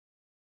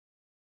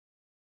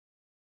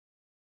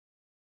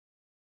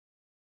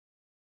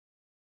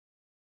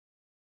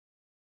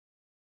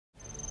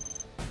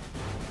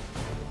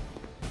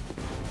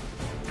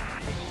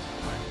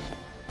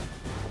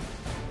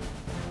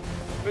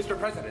Mr.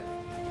 President,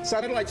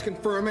 satellites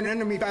confirm an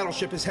enemy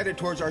battleship is headed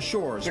towards our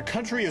shores. The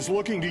country is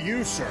looking to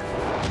you, sir.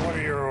 What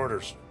are your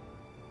orders?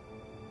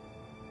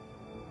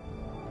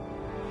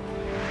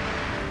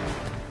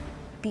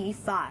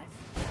 B5.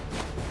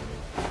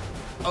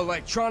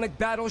 Electronic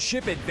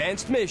Battleship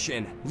Advanced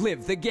Mission.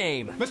 Live the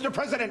game. Mr.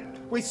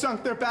 President, we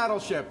sunk their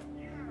battleship.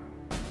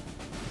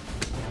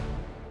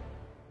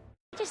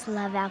 I just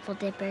love apple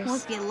dippers. Well,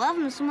 if you love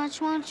them so much,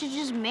 why don't you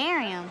just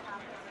marry them?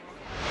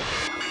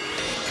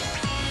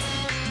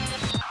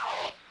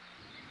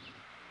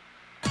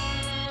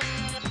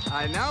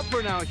 I now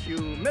pronounce you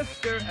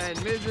Mr. and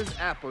Mrs.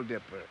 Apple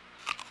Dipper.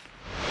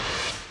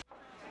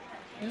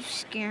 You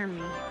scare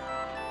me.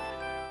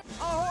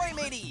 Ahoy,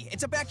 matey!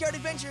 It's a backyard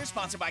adventure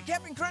sponsored by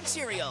Captain Crunch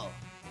Cereal.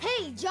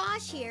 Hey,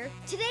 Josh here.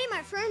 Today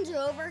my friends are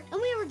over, and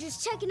we were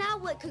just checking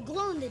out what could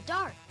glow in the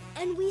dark.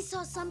 And we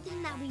saw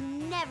something that we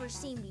never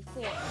seen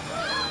before.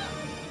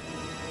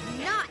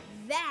 Not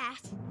that.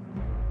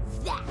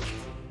 That.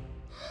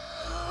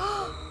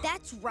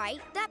 That's right.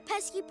 That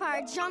pesky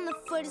pirate Jean the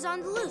Foot is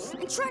on the loose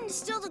and trying to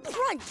steal the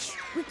Crunch.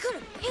 We could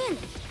have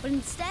panicked, but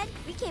instead,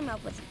 we came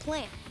up with a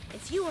plan.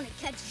 If you want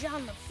to catch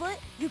Jean the Foot,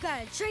 you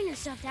gotta train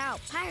yourself to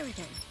out-pirate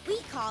him. We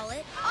call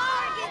it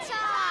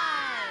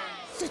Argatar!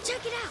 So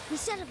check it out. We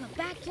set up a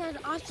backyard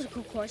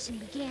obstacle course and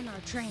began our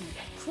training.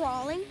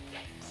 Crawling,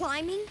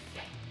 climbing,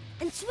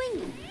 and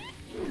swinging.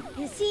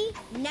 You see,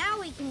 now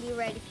we can be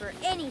ready for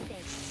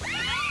anything.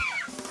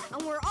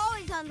 And we're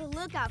always on the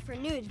lookout for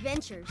new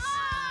adventures.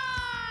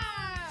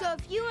 So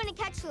if you want to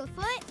catch the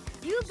foot,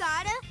 you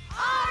gotta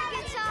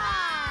Argatar!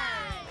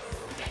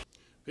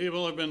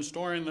 People have been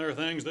storing their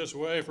things this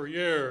way for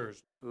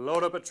years.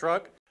 Load up a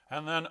truck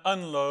and then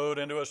unload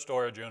into a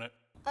storage unit.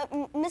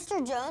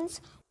 Mr.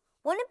 Jones,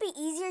 wouldn't it be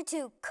easier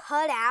to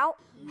cut out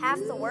half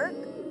the work?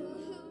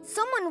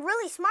 Someone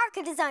really smart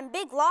could design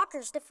big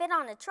lockers to fit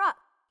on a truck.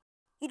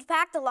 You'd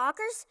pack the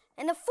lockers,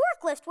 and a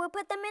forklift would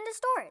put them into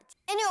storage.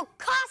 And it'll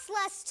cost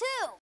less,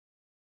 too.